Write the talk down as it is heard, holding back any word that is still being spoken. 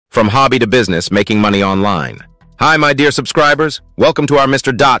From hobby to business, making money online. Hi, my dear subscribers. Welcome to our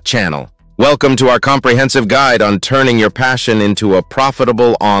Mr. Dot channel. Welcome to our comprehensive guide on turning your passion into a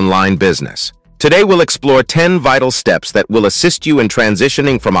profitable online business. Today, we'll explore 10 vital steps that will assist you in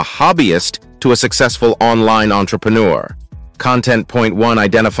transitioning from a hobbyist to a successful online entrepreneur. Content point 1,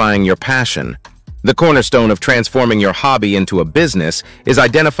 identifying your passion. The cornerstone of transforming your hobby into a business is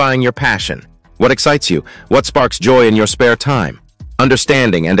identifying your passion. What excites you? What sparks joy in your spare time?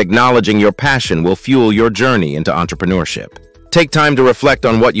 Understanding and acknowledging your passion will fuel your journey into entrepreneurship. Take time to reflect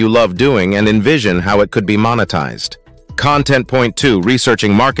on what you love doing and envision how it could be monetized. Content point 2,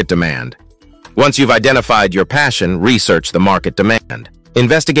 researching market demand. Once you've identified your passion, research the market demand.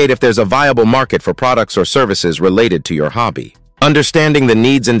 Investigate if there's a viable market for products or services related to your hobby. Understanding the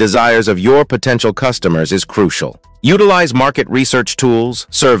needs and desires of your potential customers is crucial. Utilize market research tools,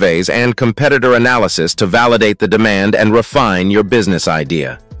 surveys, and competitor analysis to validate the demand and refine your business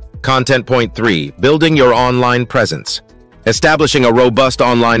idea. Content point 3, building your online presence. Establishing a robust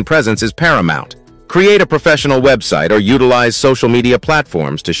online presence is paramount. Create a professional website or utilize social media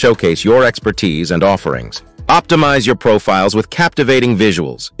platforms to showcase your expertise and offerings. Optimize your profiles with captivating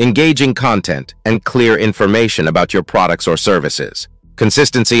visuals, engaging content, and clear information about your products or services.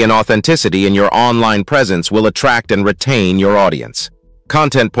 Consistency and authenticity in your online presence will attract and retain your audience.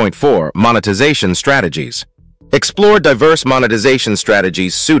 Content point 4, monetization strategies. Explore diverse monetization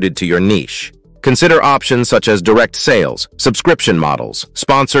strategies suited to your niche. Consider options such as direct sales, subscription models,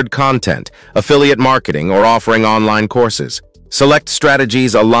 sponsored content, affiliate marketing, or offering online courses. Select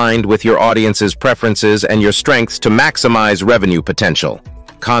strategies aligned with your audience's preferences and your strengths to maximize revenue potential.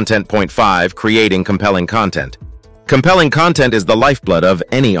 Content point 5, creating compelling content. Compelling content is the lifeblood of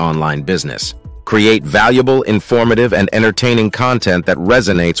any online business. Create valuable, informative, and entertaining content that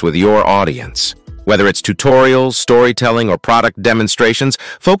resonates with your audience. Whether it's tutorials, storytelling, or product demonstrations,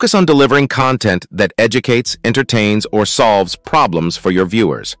 focus on delivering content that educates, entertains, or solves problems for your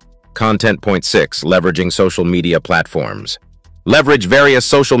viewers. Content point 6, leveraging social media platforms. Leverage various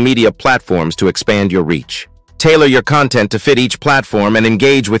social media platforms to expand your reach. Tailor your content to fit each platform and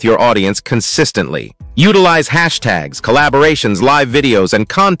engage with your audience consistently. Utilize hashtags, collaborations, live videos, and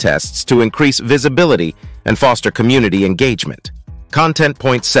contests to increase visibility and foster community engagement. Content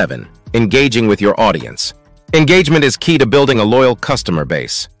point 7, engaging with your audience. Engagement is key to building a loyal customer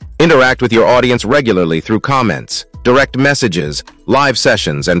base. Interact with your audience regularly through comments, direct messages, live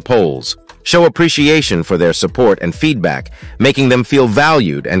sessions, and polls. Show appreciation for their support and feedback, making them feel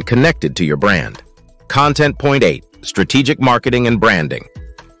valued and connected to your brand. Content point 8, strategic marketing and branding.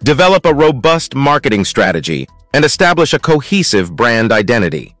 Develop a robust marketing strategy and establish a cohesive brand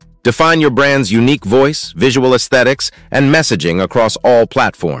identity. Define your brand's unique voice, visual aesthetics, and messaging across all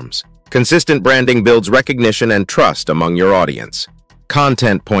platforms. Consistent branding builds recognition and trust among your audience.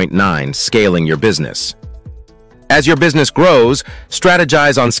 Content point 9, scaling your business. As your business grows,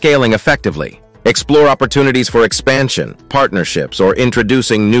 strategize on scaling effectively. Explore opportunities for expansion, partnerships, or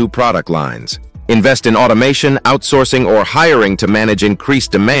introducing new product lines. Invest in automation, outsourcing, or hiring to manage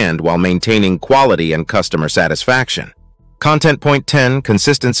increased demand while maintaining quality and customer satisfaction. Content point 10,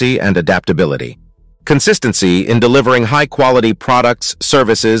 consistency and adaptability. Consistency in delivering high-quality products,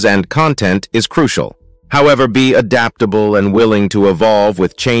 services, and content is crucial. However, be adaptable and willing to evolve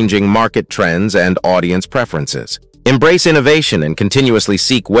with changing market trends and audience preferences. Embrace innovation and continuously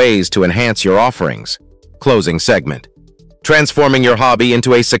seek ways to enhance your offerings. Closing segment. Transforming your hobby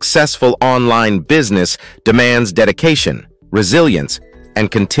into a successful online business demands dedication, resilience,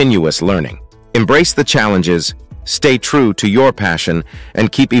 and continuous learning. Embrace the challenges, stay true to your passion,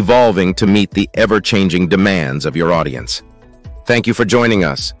 and keep evolving to meet the ever-changing demands of your audience. Thank you for joining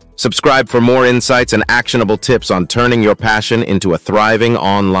us. Subscribe for more insights and actionable tips on turning your passion into a thriving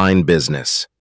online business.